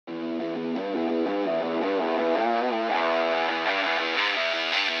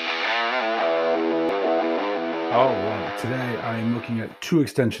Today I'm looking at two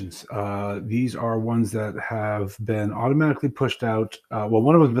extensions. These are ones that have been automatically pushed out.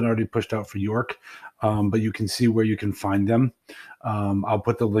 One of them has been already pushed out for York, but you can see where you can find them. I'll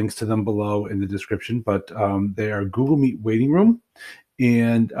put the links to them below in the description, but they are Google Meet Waiting Room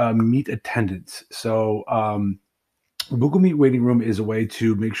and Meet Attendance. Google Meet Waiting Room is a way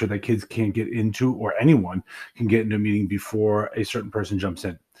to make sure that kids can't get into, or anyone can get into a meeting before a certain person jumps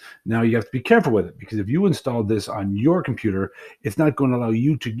in. Now, you have to be careful with it, because if you installed this on your computer, it's not going to allow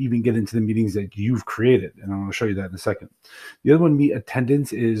you to even get into the meetings that you've created. And I'm going to show you that in a second. The other one, Meet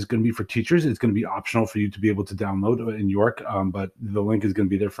Attendance, is going to be for teachers. It's going to be optional for you to be able to download in York, but the link is going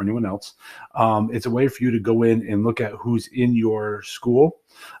to be there for anyone else. It's a way for you to go in and look at who's in your school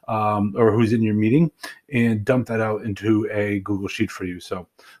or who's in your meeting and dump that out into a Google Sheet for you. So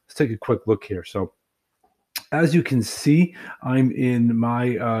let's take a quick look here. So as you can see, I'm in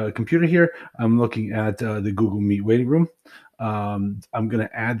my computer here. I'm looking at the Google Meet Waiting Room. I'm going to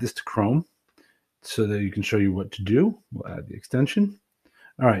add this to Chrome so that you can show you what to do. We'll add the extension.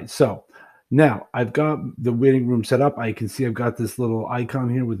 All right, so now I've got the waiting room set up. I can see I've got this little icon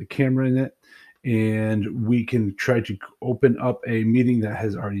here with the camera in it, and we can try to open up a meeting that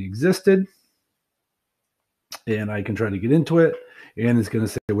has already existed, and I can try to get into it. And it's going to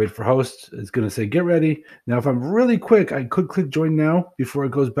say wait for host. It's going to say get ready. Now, if I'm really quick, I could click join now before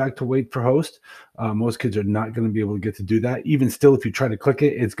it goes back to wait for host. Most kids are not going to be able to get to do that. Even still, if you try to click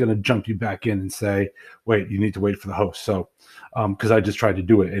it, it's going to jump you back in and say, wait, you need to wait for the host. So, because I just tried to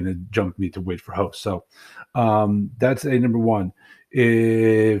do it and it jumped me to wait for host. So that's a number one.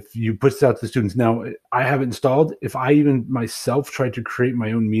 If you put this out to the students, now I have it installed. If I even myself tried to create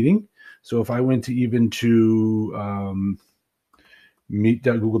my own meeting, so if I went to even to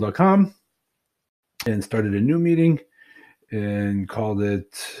meet.google.com and started a new meeting and called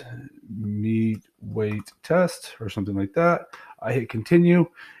it Meet Wait Test or something like that, I hit continue,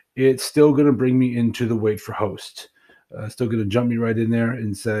 it's still going to bring me into the wait for host. Still going to jump me right in there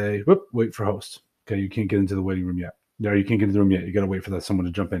and say, whoop, wait for host. Okay, you can't get into the waiting room yet. No, you can't get into the room yet. You got to wait for that someone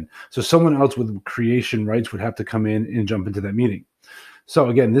to jump in. So someone else with creation rights would have to come in and jump into that meeting. So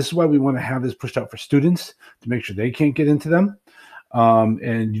again, this is why we want to have this pushed out for students, to make sure they can't get into them.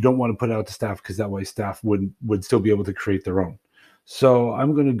 And you don't want to put it out to staff, because that way staff would still be able to create their own. So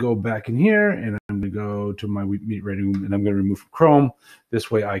I'm going to go back in here and I'm going to go to my Meet Waiting Room, and I'm going to remove from Chrome. This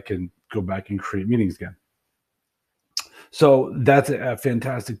way I can go back and create meetings again. So that's a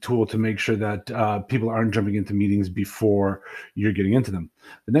fantastic tool to make sure that people aren't jumping into meetings before you're getting into them.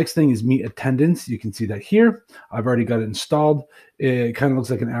 The next thing is Meet Attendance. You can see that here. I've already got it installed. It kind of looks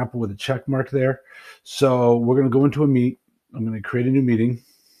like an apple with a check mark there. So we're going to go into a meet. I'm going to create a new meeting.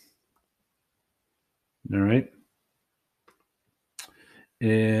 All right.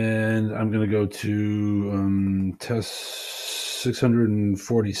 And I'm going to go to test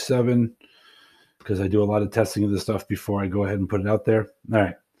 647, because I do a lot of testing of this stuff before I go ahead and put it out there. All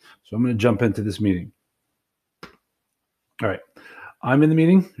right. So I'm going to jump into this meeting. All right. I'm in the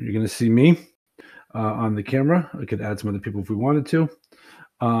meeting. You're going to see me on the camera. I could add some other people if we wanted to.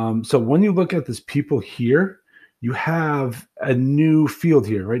 So when you look at this people here, you have a new field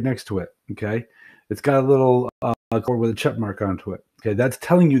here right next to it, okay? It's got a little cord with a check mark onto it, okay? That's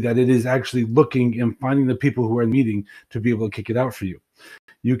telling you that it is actually looking and finding the people who are in the meeting to be able to kick it out for you.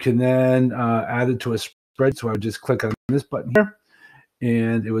 You can then add it to a spread, so I would just click on this button here,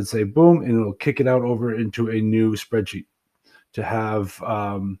 and it would say boom, and it'll kick it out over into a new spreadsheet to have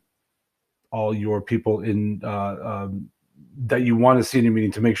all your people in that you want to see in your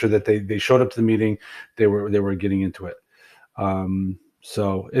meeting, to make sure that they showed up to the meeting, they were getting into it.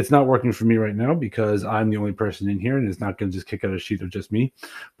 So it's not working for me right now because I'm the only person in here, and it's not going to just kick out a sheet of just me.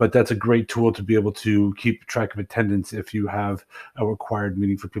 But that's a great tool to be able to keep track of attendance if you have a required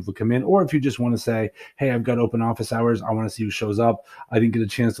meeting for people to come in, or if you just want to say, hey, I've got open office hours, I want to see who shows up. I didn't get a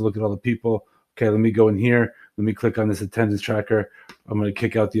chance to look at all the people. Okay, let me go in here. Let me click on this attendance tracker. I'm going to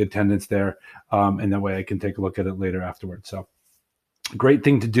kick out the attendance there, and that way I can take a look at it later afterwards. So great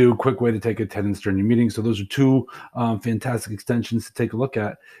thing to do, quick way to take attendance during your meeting. So those are two fantastic extensions to take a look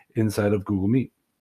at inside of Google Meet.